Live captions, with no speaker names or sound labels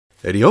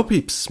Heyo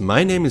peeps,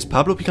 my name is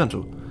Pablo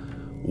Picanto.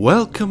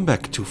 Welcome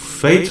back to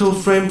Fatal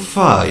Frame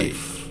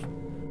 5.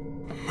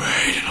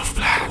 Maiden of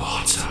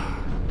Blackwater.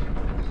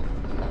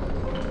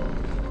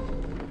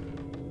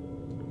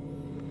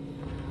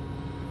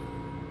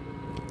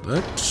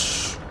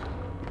 That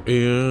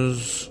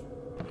is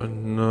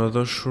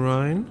another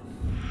shrine.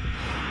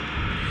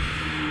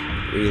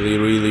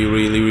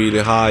 Really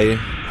high.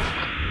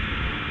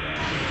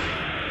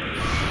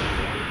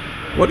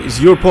 What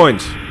is your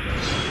point?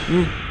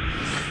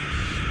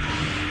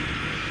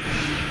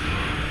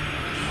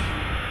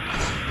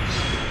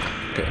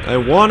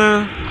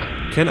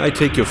 Okay, Can I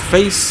take your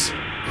face?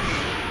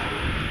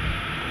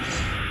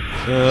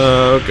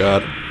 Oh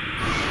god.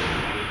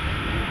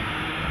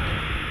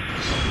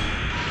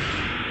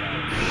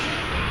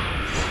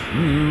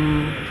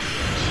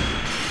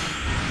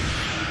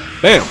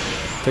 Bam!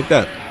 Take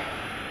that.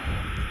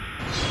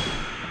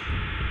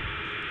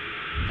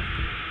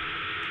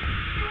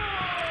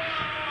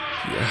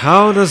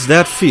 How does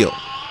that feel?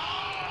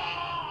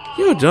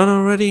 You're done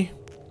already?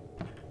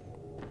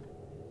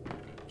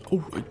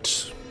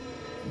 Alright.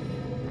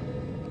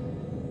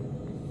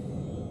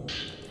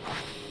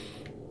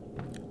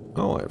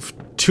 Oh, I have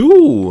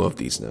 2 of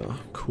these now.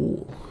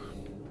 Cool.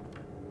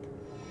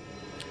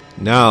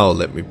 Now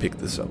let me pick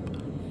this up.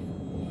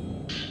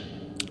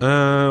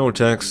 Our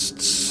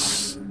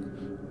text.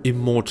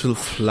 Immortal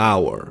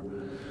flower.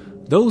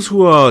 Those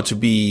who are to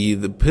be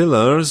the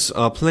pillars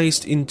are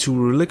placed into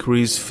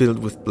reliquaries filled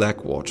with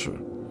black water.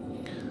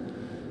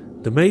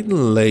 The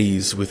maiden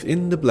lays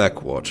within the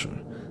black water.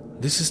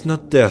 This is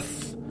not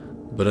death,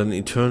 but an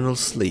eternal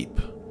sleep.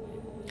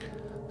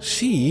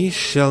 She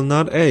shall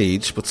not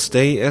age, but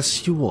stay as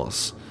she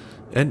was,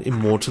 an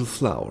immortal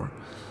flower.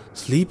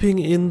 Sleeping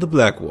in the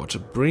black water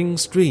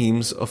brings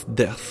dreams of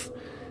death,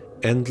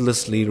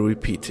 endlessly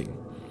repeating.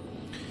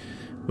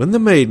 When the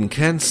maiden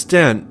can't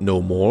stand no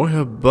more,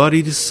 her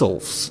body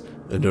dissolves,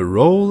 and her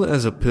role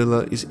as a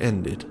pillar is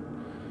ended.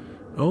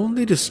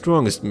 Only the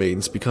strongest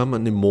maidens become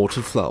an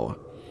immortal flower.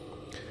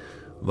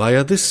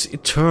 Via this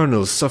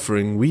eternal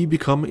suffering we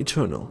become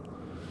eternal.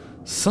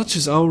 Such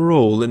is our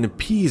role in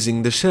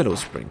appeasing the Shadow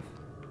Spring.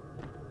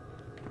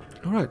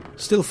 Alright,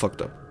 still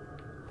fucked up.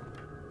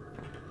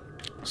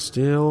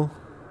 Still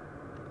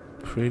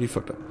pretty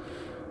fucked up.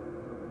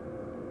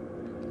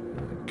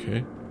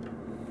 Okay.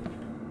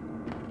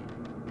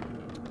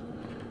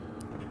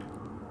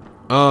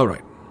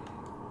 Alright.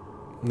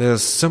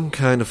 There's some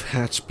kind of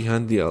hatch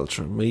behind the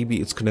altar.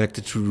 Maybe it's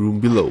connected to the room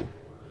below.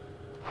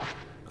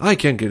 I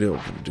can't get it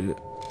open. The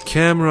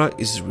camera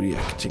is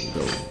reacting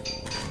though.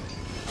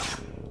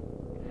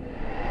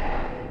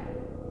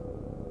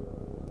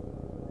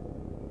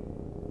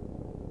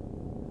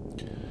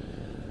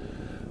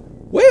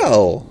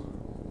 Well,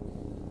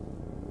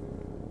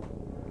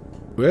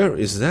 where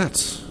is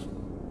that?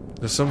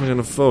 There's something on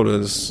the photo.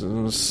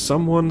 There's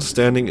someone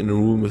standing in a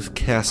room with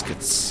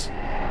caskets.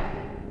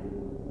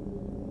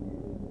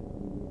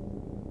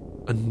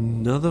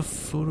 Another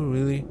photo,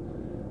 really?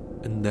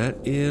 And that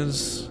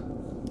is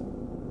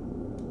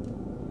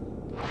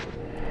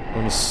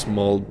on a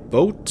small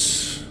boat.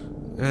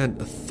 And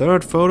a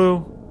third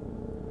photo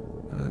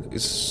that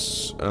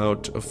is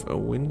out of a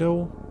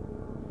window.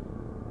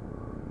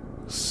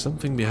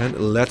 Something behind a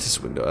lattice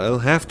window. I'll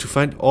have to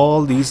find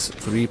all these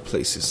 3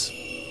 places.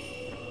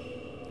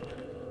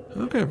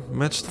 Okay,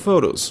 match the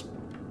photos.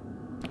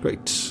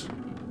 Great.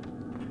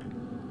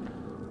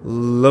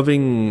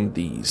 Loving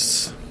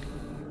these.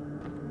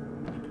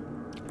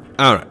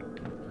 Alright.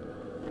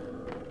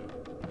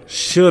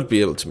 Should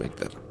be able to make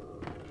that.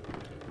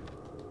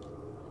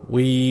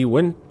 We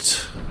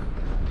went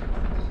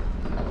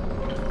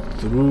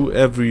through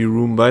every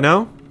room by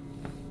now.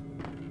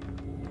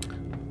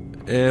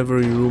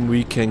 Every room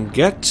we can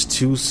get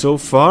to so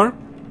far.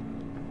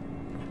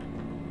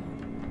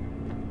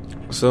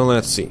 So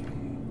let's see.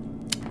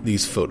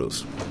 These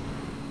photos.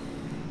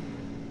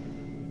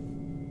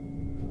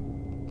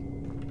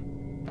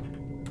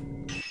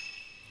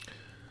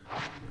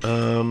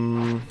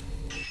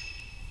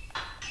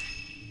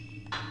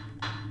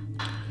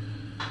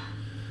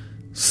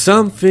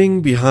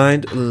 Something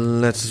behind a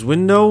lattice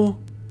window.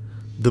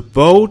 The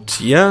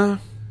boat, yeah.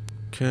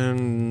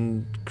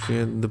 Can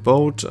create the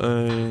boat,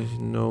 I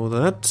know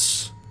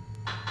that.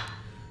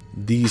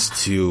 These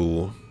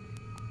 2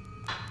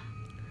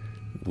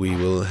 we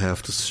will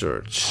have to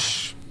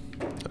search.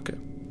 Okay.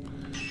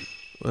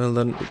 Well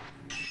then,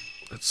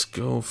 let's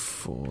go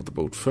for the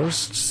boat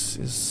first.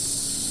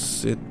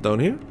 Is it down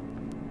here?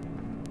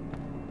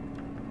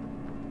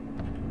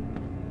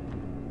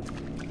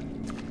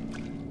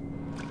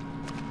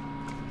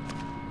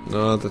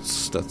 No,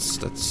 that's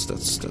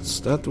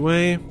that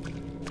way.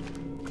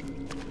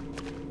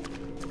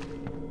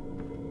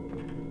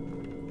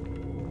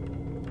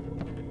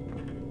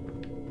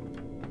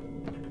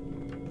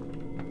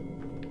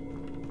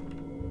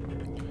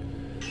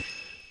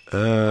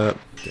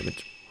 Damn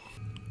it.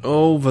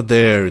 Over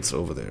there, it's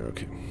over there,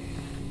 okay.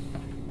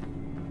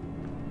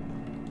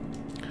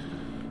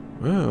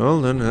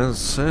 Well, then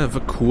let's have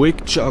a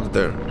quick jog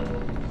there.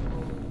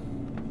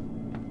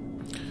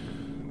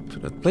 to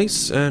that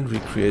place and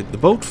recreate the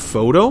boat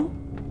photo.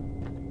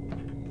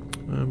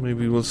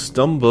 Maybe we'll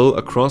stumble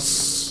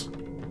across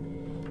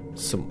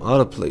some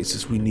other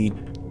places we need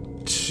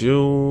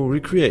to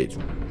recreate.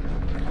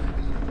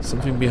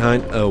 Something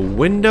behind a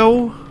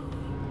window.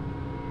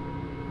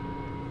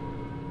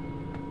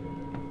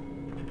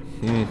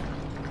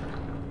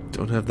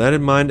 Don't have that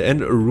in mind.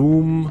 And a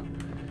room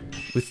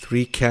with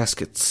 3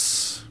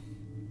 caskets.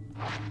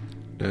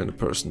 And a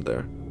person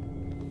there.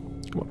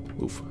 Come on,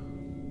 move.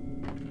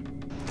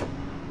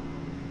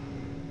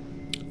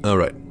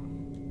 Alright.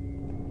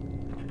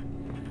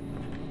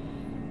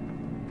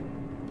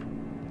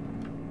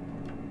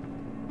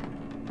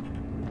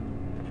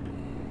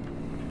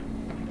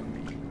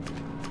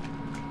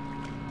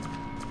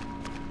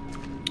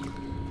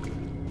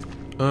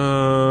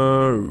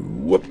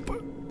 Whoop.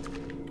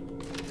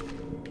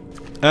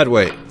 That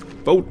way.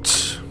 Boat.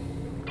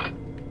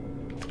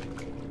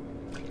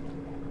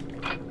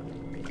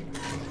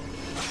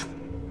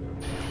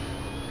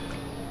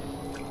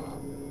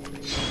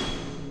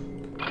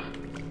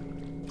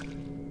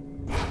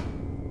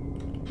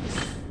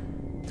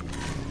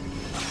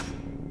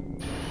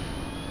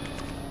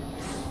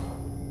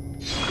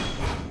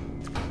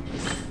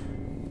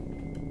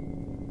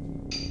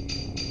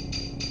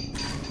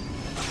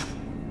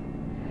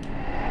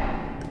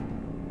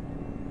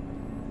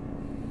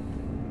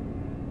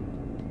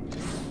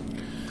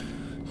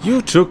 You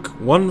took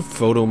 1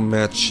 photo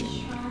matching.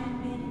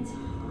 Maiden's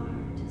heart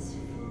is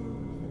full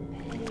of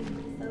the pain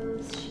of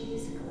those she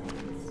has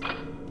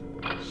cleansed.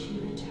 She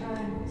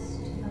returns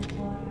to the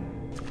water.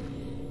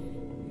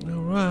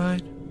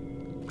 Alright.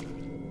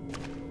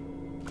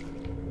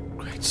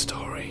 Great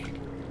story.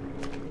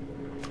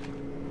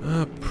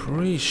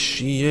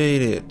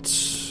 Appreciate it.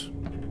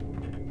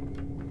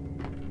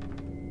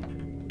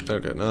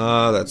 Okay,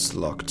 nah, that's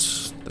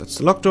locked. That's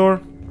the locked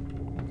door.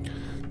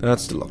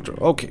 That's the locked door.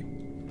 Okay.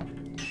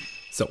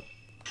 So,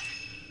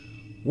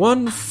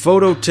 1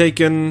 photo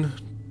taken,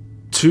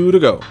 2 to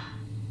go.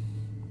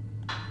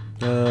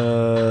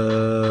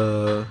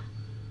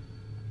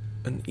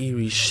 An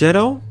eerie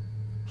shadow.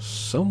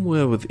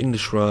 Somewhere within the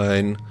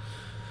shrine,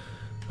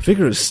 a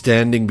figure is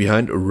standing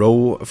behind a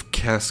row of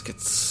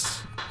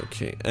caskets.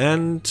 Okay,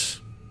 and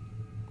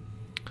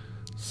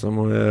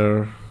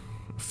somewhere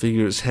a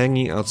figure is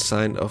hanging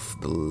outside of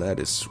the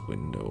lattice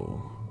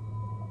window.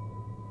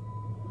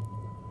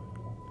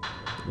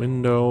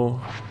 Window.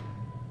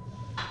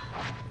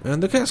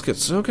 And the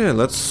caskets. Okay,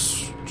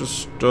 let's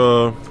just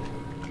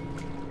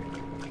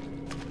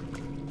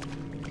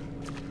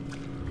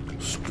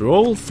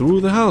stroll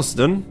through the house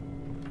then.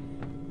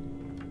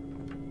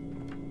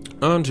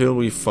 Until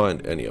we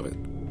find any of it.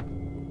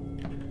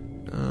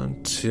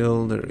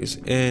 Until there is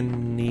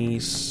any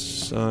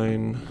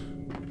sign.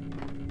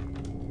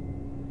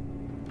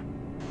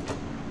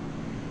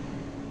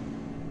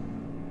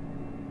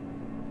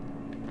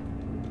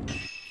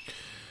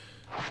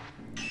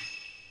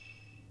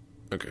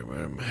 Okay,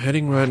 where I'm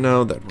heading right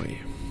now, that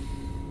way.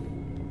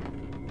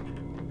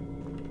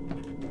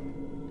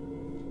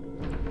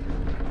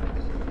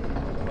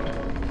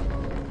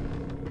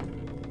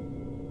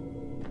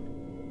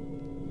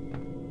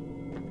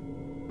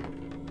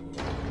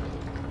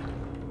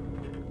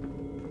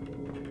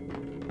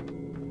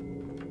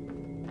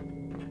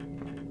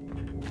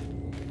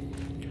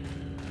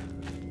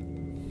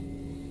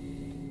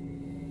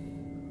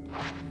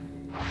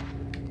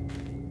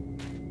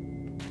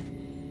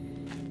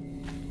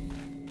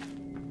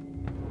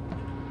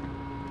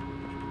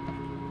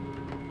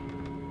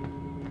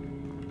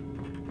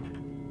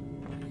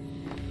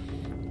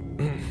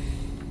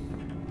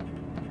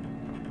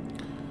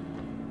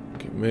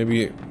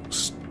 Maybe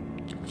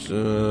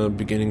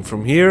beginning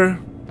from here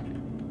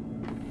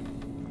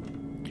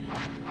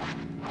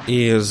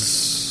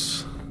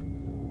is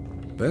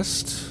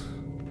best,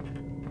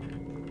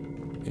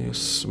 is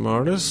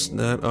smartest.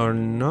 That are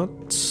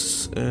not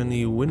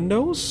any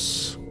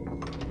windows.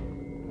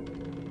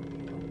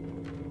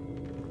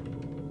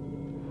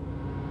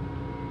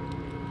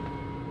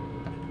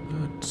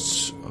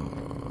 That's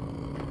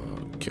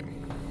okay.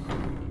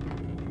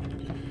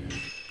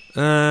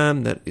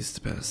 That is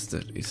the best.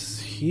 That is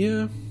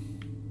here.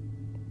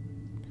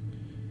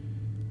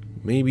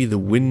 Maybe the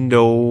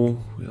window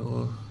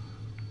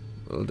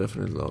will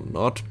definitely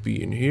not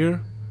be in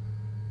here.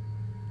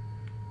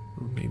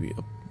 Maybe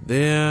up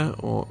there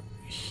or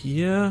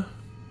here.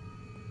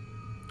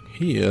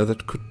 Here,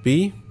 that could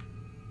be.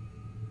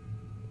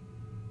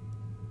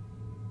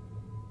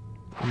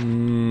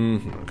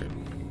 Okay.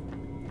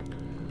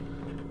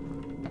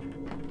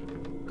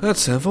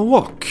 Let's have a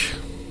walk.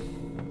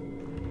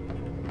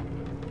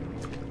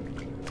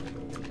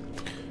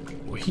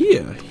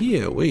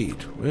 Here, wait,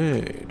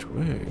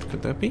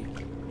 could that be?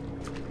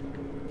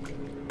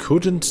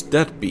 Couldn't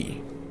that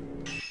be?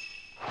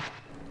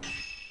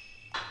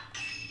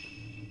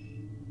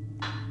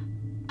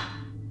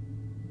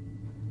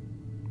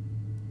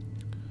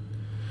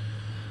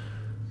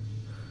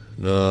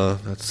 No,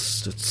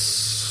 that's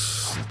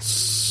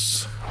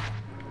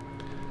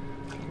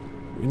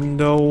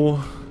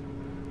window.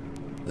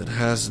 that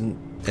has an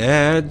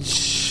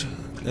edge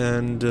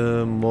and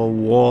more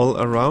wall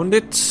around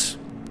it.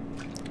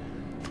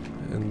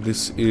 And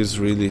this is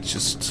really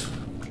just...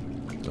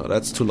 Oh,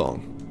 that's too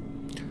long.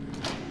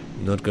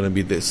 Not gonna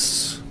be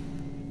this.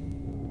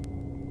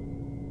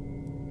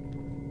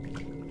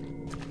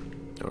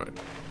 Alright.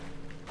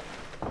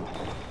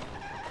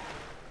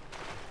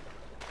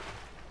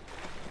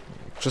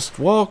 Just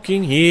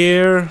walking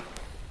here.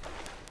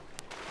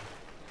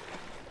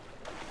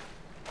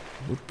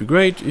 Would be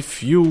great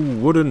if you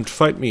wouldn't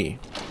fight me.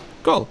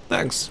 Cool,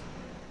 thanks.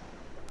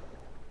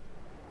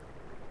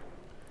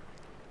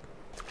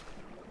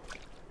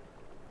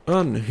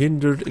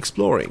 Unhindered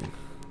exploring.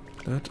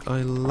 That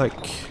I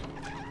like.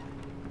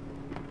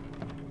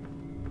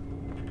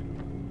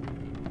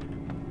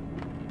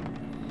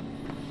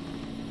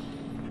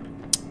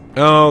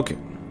 Okay.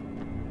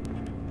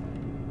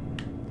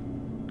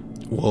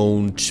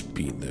 Won't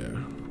be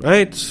there,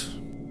 right?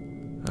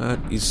 That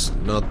is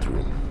not the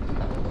room.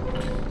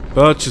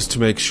 But just to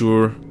make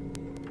sure,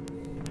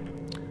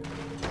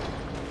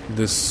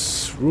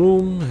 this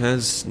room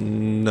has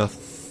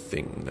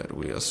nothing that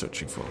we are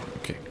searching for.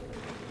 Okay.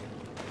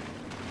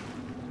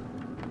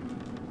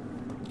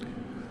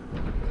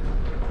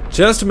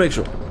 Just to make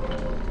sure.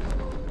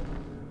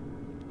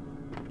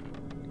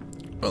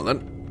 Well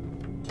then.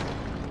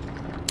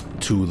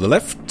 To the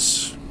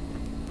left.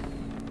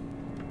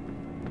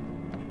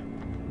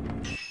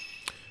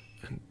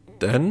 And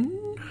then...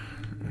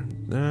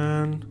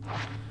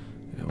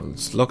 Yeah, well,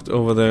 it's locked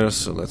over there,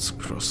 so let's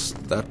cross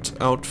that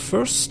out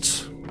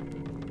first.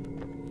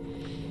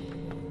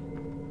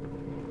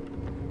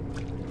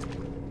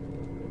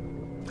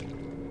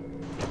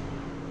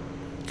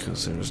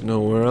 Because there's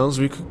nowhere else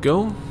we could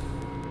go.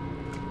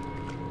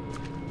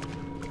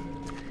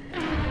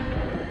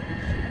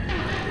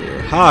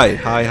 Hi,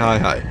 hi, hi,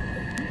 hi.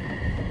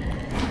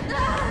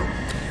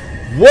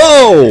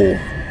 Whoa!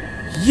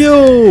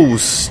 You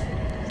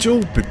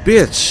stupid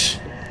bitch!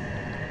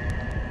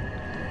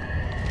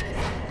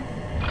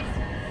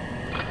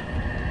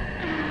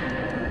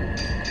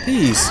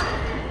 Please.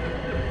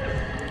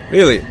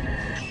 Really?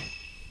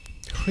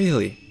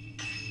 Really?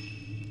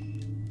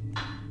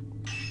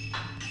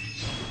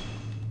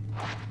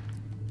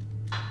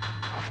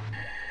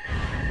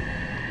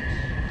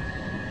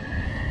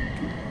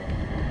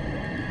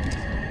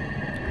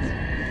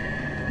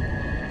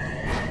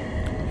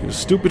 Your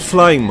stupid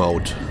flying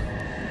mode.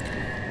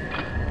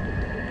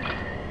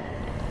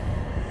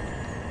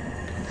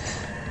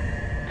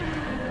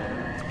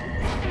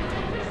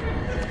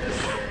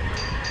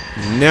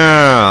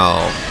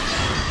 Now,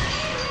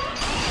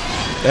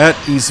 that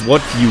is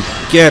what you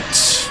get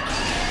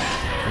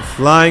for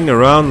flying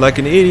around like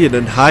an idiot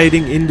and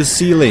hiding in the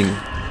ceiling.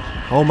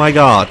 Oh my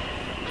god.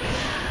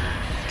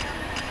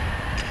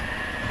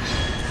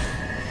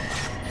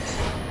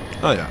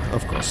 Oh yeah,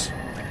 of course.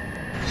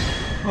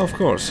 Of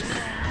course.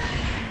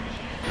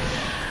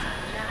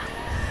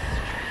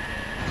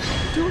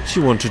 Don't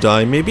you want to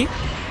die, maybe?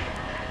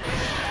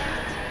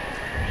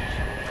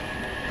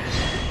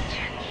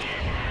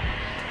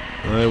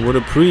 I would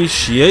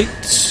appreciate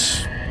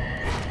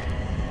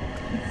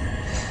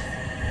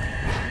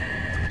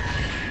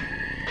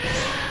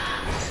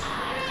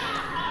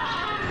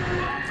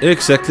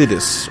exactly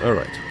this.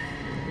 Alright.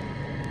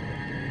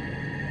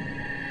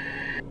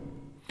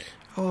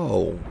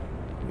 Oh,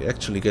 we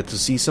actually get to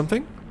see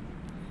something?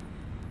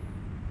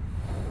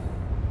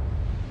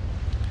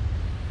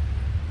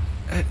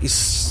 That is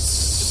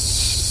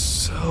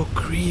so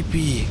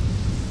creepy.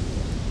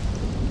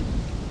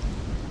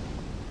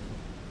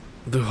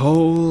 The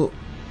whole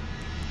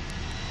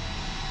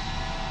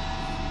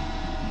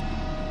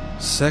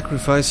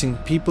sacrificing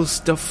people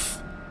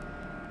stuff,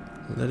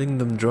 letting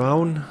them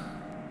drown.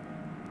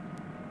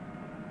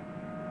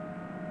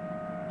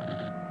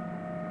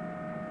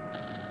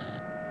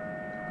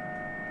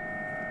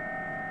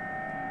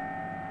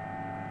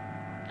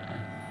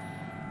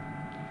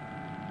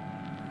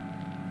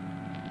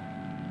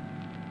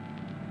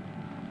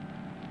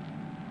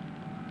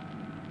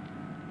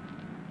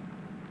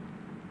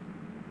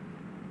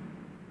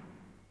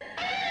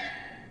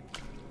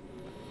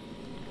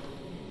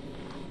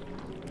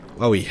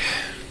 Oh yeah.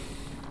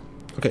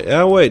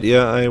 Okay, wait,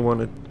 yeah, I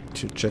wanted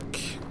to check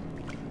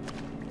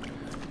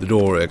the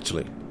door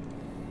actually.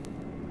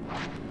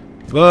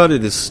 But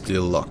it is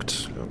still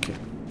locked. Okay.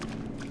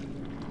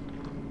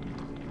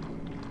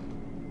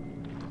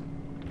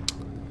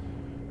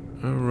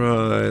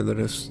 Alright, that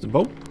is the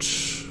boat.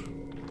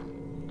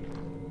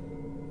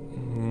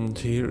 And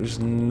here is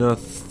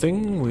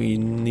nothing we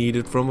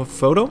needed from a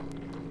photo.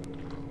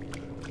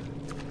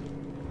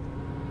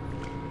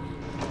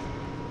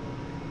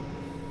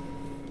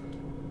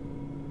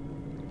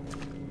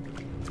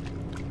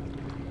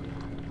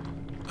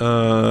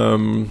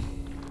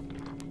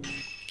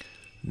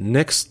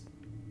 Next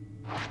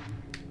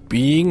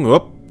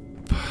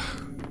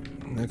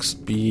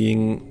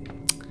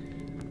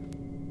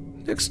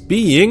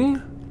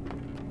being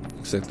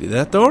exactly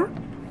that door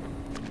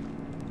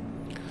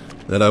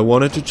that I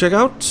wanted to check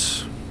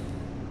out.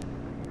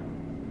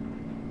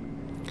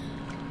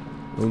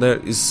 Well, there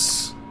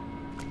is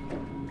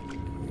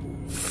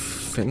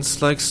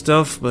fence-like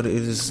stuff, but it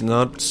is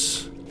not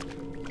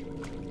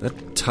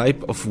that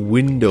type of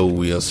window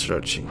we are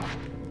searching.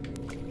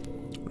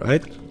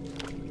 Right?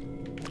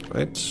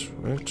 Right.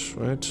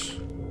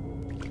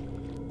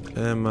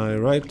 Am I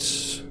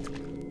right?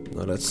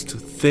 No, that's too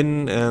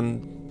thin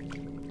and...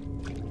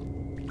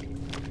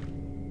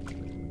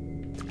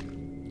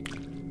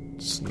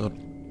 it's not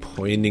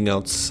pointing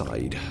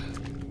outside.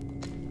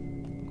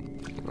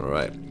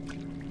 Alright.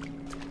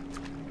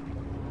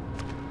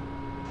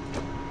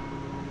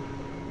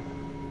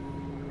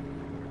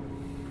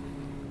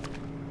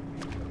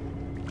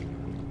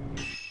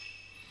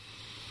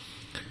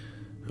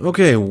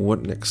 Okay,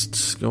 what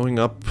next? Going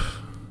up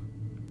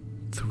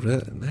through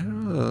that. There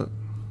are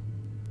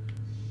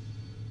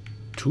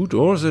 2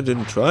 doors I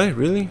didn't try,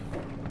 really?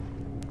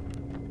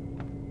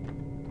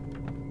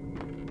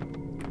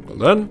 Well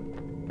done.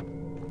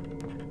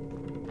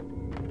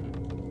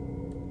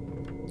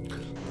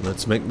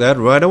 Let's make that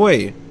right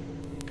away.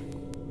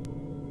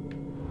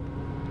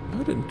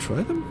 I didn't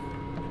try them.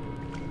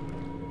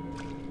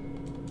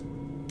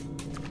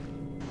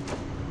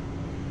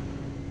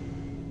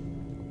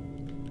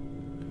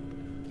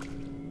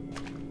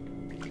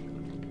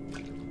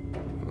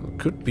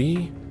 Could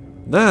be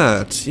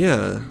that,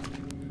 yeah.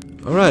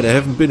 Alright, I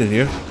haven't been in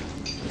here.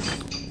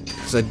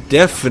 Because I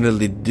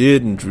definitely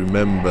didn't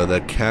remember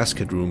that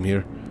casket room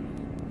here.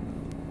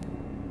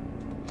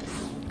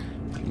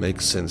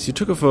 Makes sense. You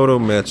took a photo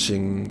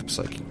matching the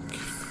psychic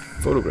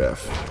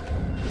photograph.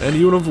 And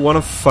you don't want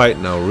to fight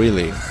now,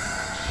 really.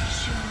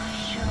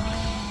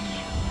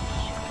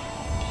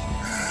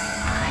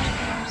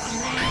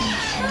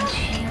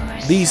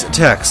 These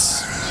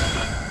attacks.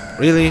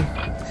 Really?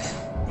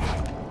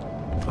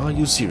 Are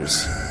you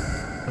serious?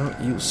 Are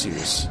you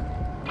serious?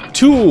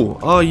 2!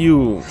 Are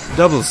you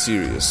double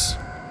serious?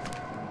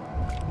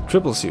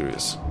 Triple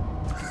serious?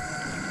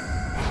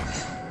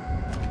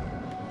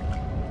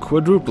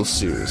 Quadruple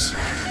serious?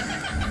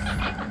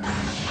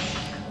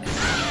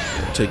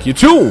 I'll take you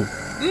 2!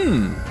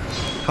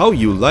 How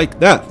you like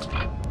that?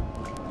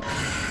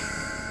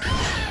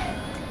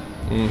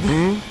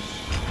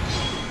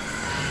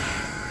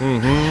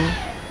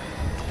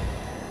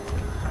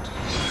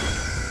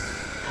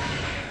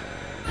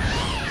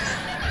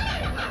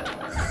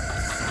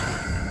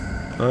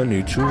 I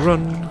need to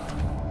run.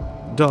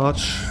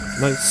 Dodge.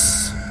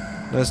 Nice.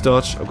 Nice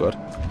dodge. Oh god.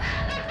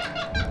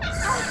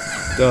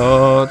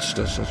 Dodge.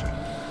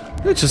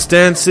 They're just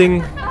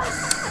dancing.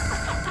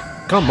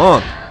 Come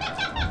on.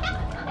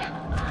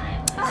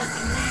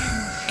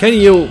 Can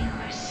you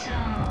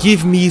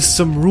give me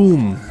some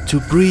room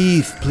to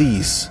breathe,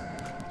 please?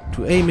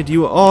 To aim at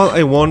you. All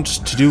I want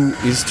to do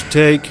is to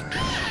take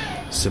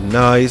some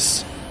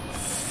nice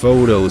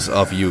photos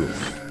of you.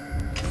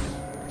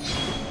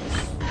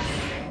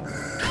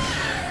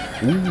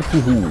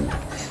 Ooh.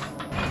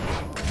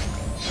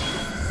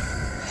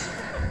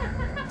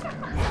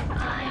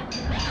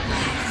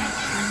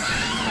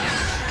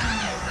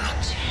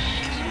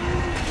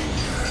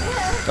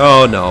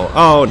 Oh no,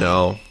 oh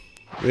no.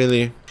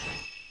 Really?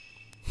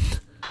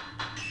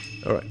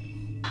 Alright.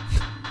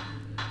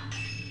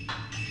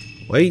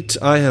 Wait,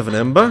 I have an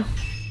ember.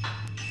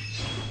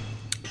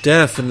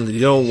 Definitely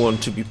don't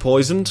want to be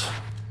poisoned.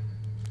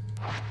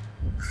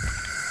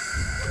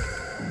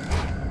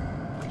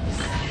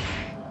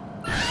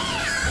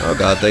 Oh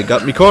god, they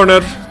got me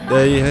cornered.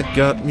 They had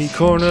got me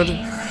cornered.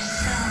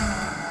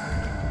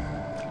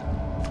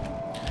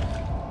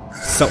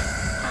 So.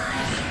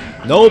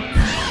 Nope.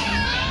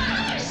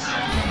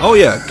 Oh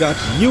yeah, got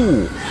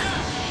you.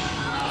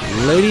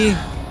 Lady.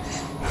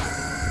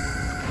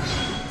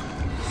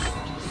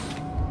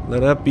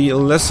 Let that be a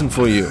lesson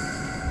for you.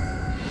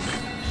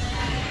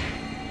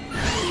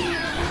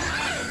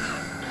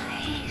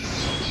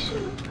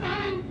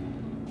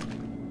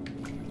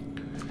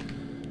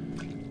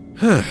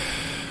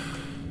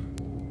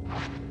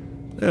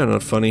 They're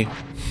not funny.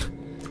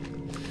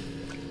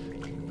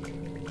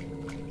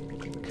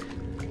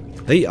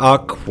 They are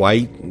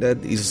quite...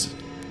 that is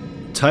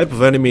type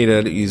of enemy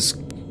that is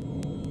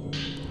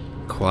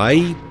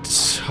quite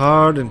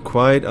hard and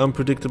quite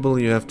unpredictable.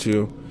 You have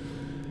to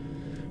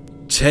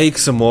take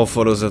some more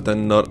photos of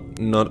them, not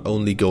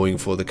only going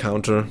for the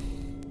counter.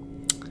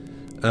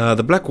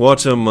 The black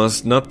water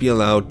must not be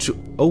allowed to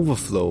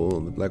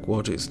overflow. The black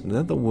water is the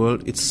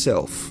netherworld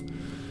itself.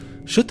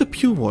 Should the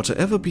pure water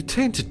ever be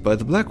tainted by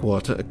the black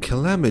water, a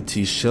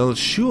calamity shall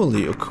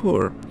surely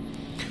occur.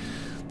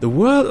 The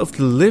world of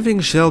the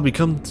living shall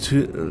become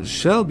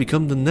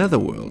the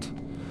netherworld.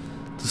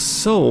 The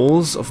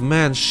souls of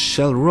man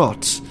shall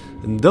rot,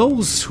 and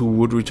those who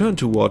would return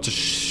to water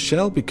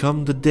shall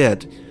become the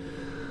dead.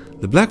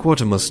 The black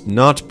water must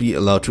not be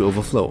allowed to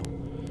overflow.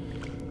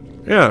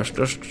 Yeah,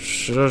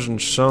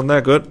 doesn't sound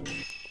that good.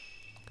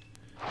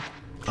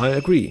 I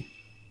agree.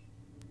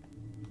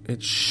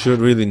 It should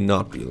really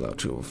not be allowed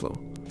to overflow.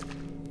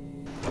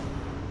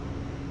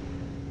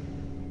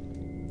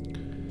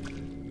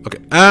 Okay,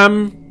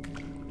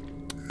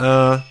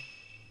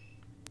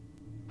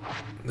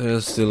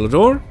 there's still a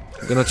door.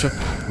 I'm gonna try.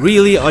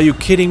 Really? Are you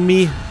kidding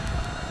me?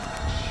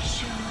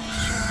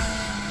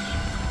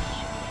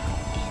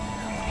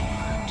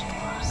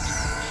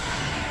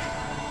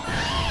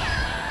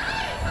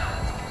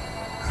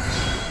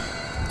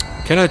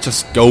 Can I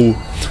just go?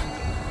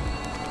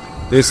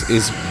 This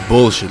is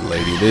bullshit,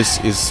 lady.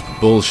 This is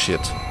bullshit.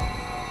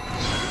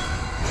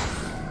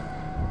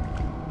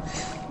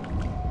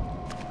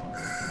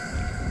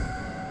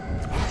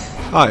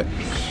 Hi.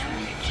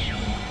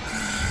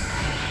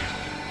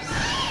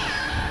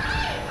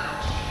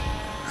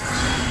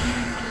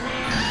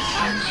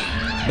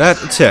 That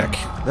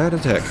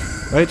attack,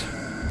 right?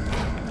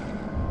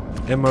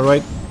 Am I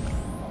right?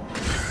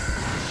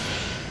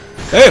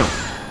 Damn!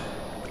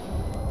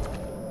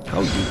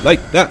 How do you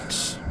like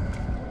that?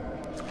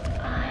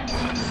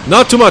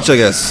 Not too much, I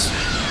guess.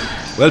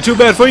 Well, too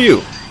bad for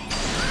you.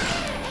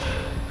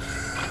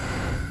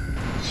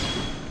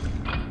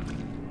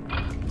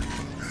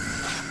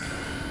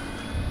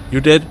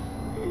 You dead?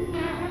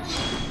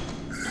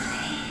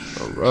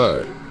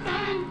 Alright.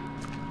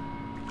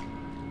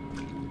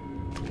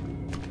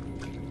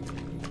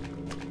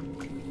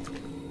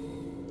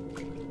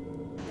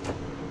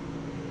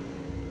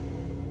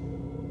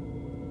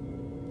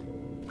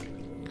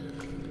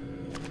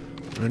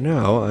 Right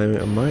now, I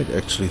might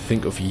actually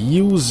think of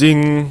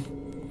using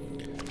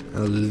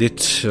a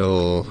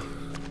little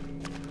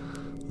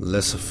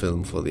lesser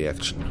film for the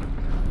action.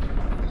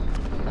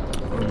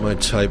 Or my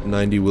Type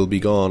 90 will be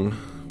gone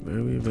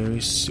very, very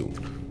soon.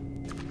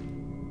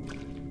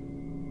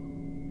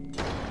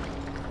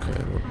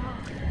 Okay.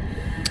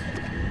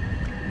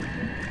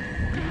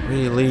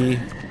 Really?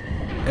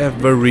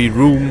 Every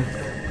room,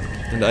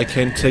 and I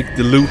can take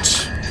the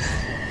loot.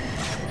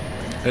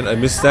 And I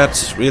missed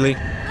that, really?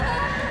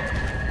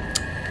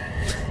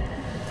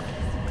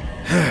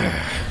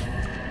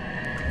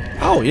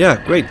 Oh,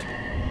 yeah, great.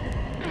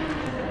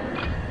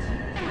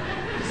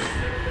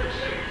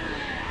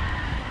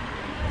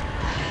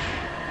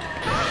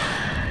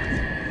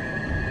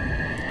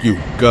 You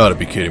gotta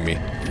be kidding me.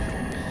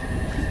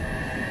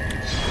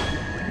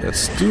 That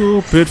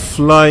stupid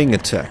flying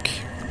attack.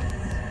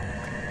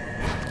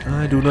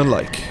 I do not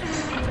like.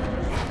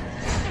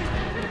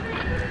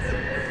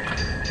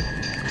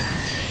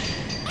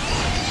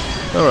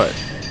 Alright.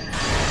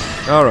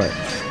 Alright.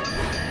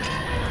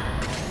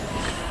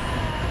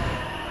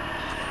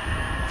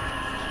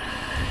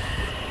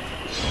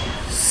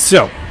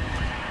 So,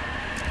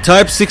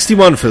 Type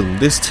 61 film.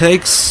 This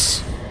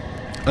takes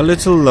a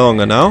little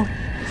longer now.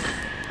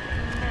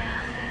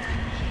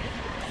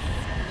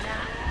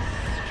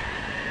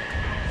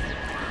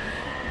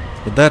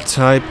 But that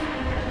type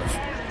of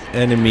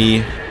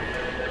enemy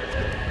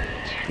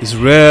is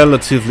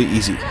relatively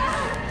easy.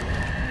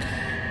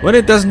 When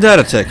it doesn't that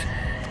attack.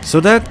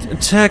 So that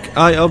attack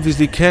I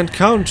obviously can't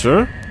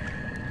counter.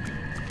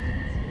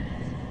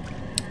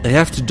 I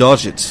have to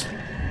dodge it.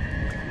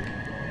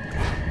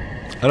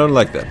 I don't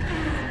like that.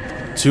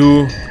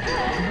 2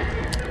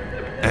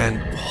 and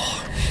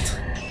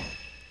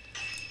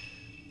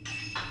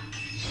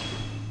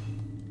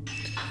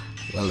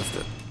well, if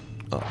that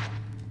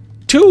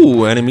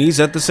 2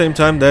 enemies at the same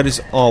time, that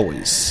is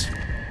always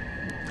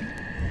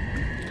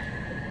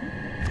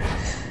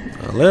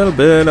a little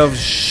bit of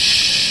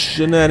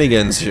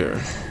shenanigans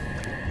here.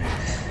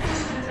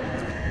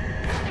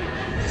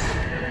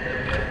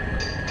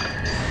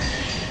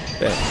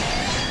 There.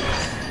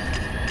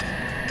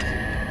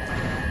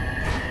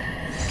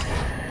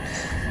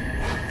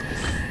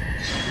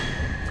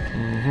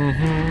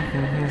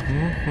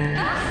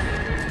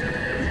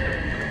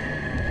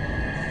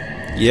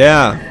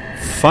 Yeah,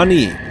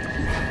 funny.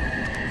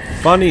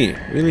 Funny,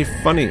 really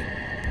funny.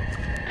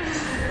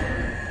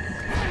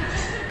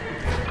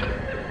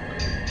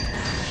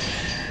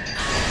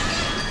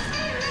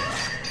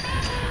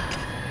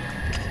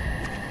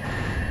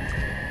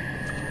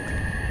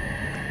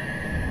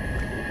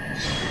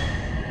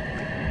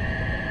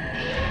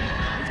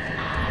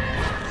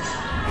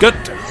 Good.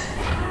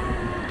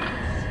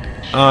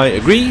 I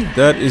agree,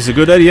 that is a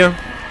good idea.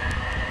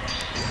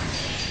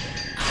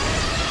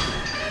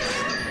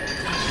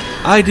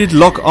 I did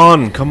lock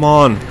on, come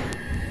on.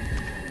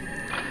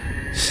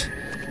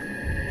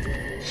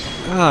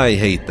 I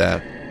hate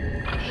that.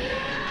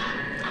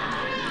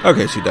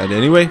 Okay, she died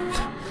anyway.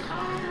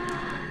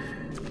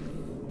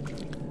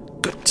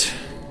 Good.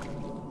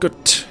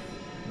 Good.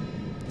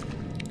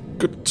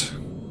 Good.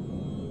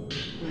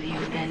 Will you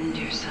end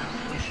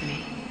yourself with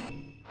me?